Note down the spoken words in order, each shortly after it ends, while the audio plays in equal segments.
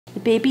The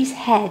baby's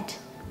head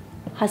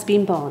has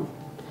been born,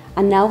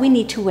 and now we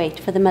need to wait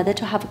for the mother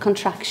to have a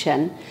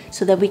contraction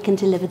so that we can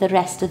deliver the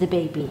rest of the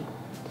baby.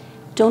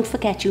 Don't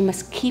forget, you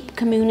must keep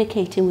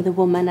communicating with the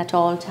woman at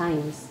all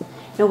times.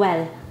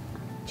 Noelle,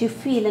 do you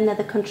feel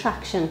another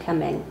contraction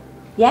coming?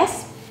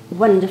 Yes?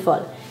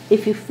 Wonderful.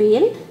 If you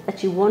feel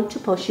that you want to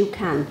push, you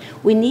can.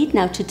 We need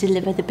now to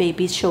deliver the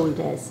baby's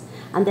shoulders,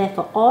 and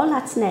therefore all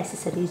that's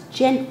necessary is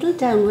gentle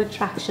downward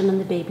traction on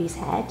the baby's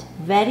head,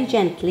 very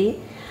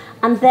gently,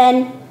 and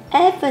then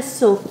ever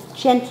so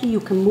gently you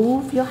can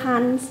move your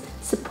hands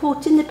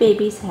supporting the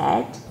baby's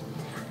head,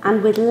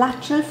 and with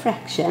lateral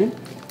flexion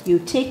you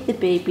take the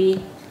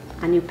baby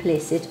and you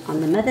place it on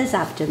the mother's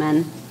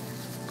abdomen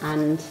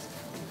and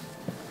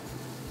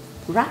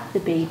wrap the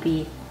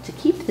baby to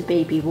keep the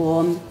baby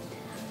warm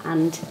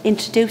and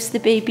introduce the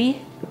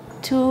baby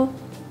to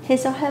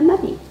his or her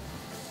mummy.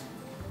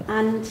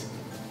 And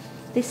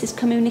this is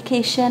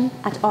communication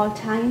at all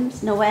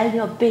times. Noelle,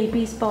 your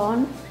baby's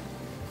born,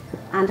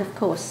 and of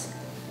course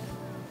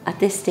at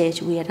this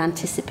stage we are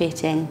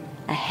anticipating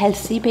a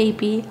healthy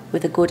baby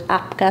with a good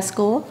APGAR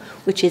score,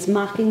 which is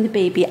marking the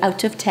baby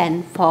out of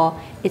 10 for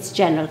its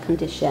general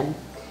condition.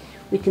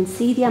 We can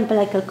see the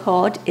umbilical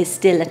cord is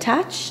still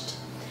attached,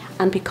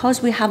 and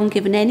because we haven't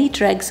given any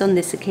drugs on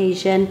this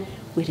occasion,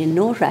 we're in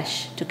no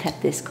rush to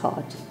cut this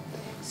cord.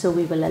 So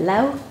we will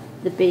allow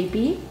the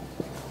baby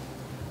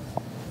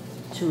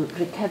to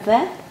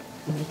recover,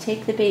 and we'll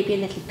take the baby a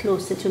little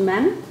closer to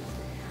mum.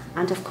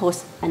 And of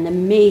course, an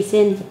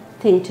amazing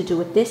thing to do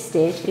at this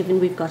stage, given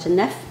we've got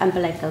enough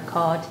umbilical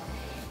cord,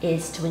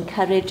 is to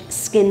encourage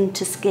skin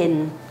to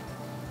skin.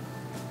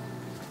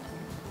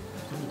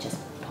 And we just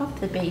pop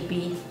the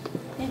baby,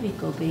 there we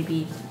go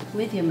baby,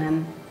 with your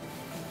mum.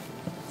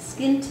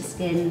 Skin to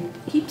skin,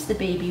 keeps the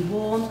baby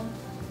warm,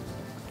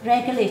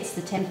 regulates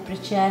the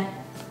temperature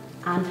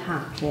and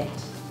heart rate.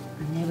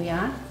 And there we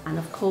are. And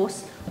of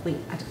course, we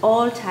at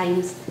all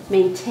times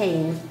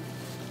maintain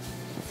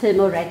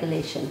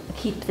thermoregulation,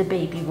 keep the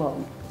baby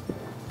warm.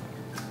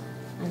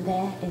 And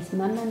there is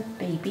mum and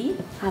baby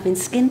having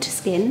skin to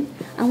skin,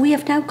 and we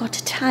have now got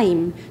a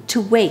time to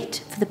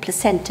wait for the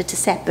placenta to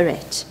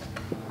separate.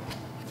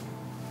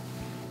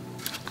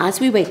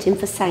 As we're waiting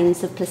for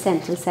signs of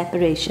placental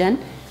separation,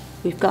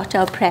 we've got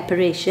our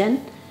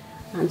preparation,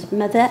 and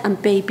mother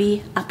and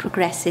baby are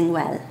progressing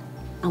well.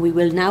 And we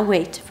will now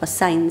wait for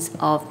signs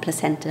of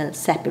placental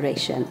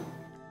separation.